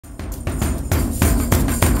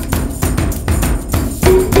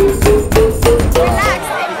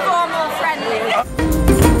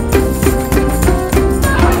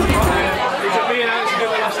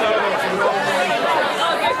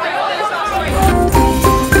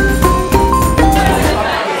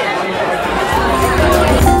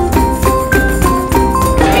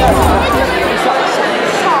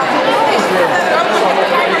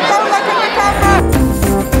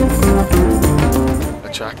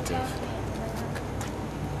active.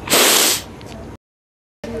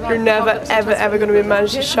 You're never, ever going to be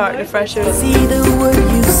managed to shark the freshers. See the word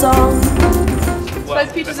you saw.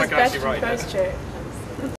 Suppose Peaches is better than Christchurch.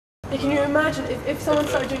 Can you imagine if someone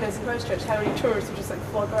started doing this in Christchurch, how many tourists would just like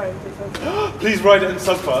flock around? Please write it in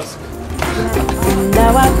subfast.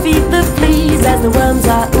 Now I feed the fleas as the worms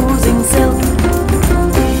are oozing silk.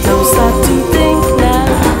 Don't stop to think now.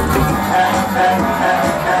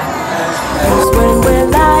 'Cause when we're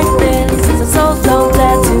like this, the souls don't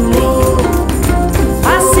dare to leave.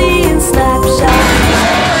 I see in snapshots.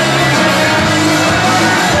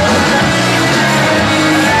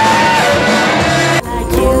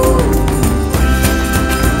 Like you.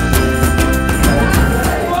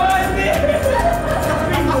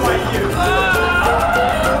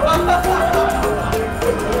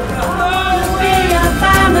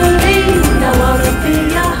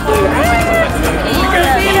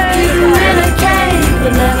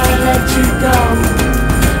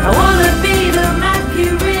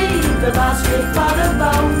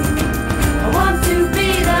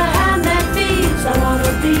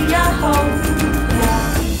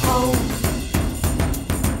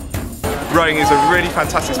 Rowing is a really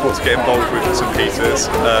fantastic sport to get involved with in St Peters.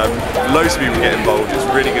 Loads of people get involved, it's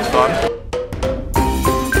really good fun.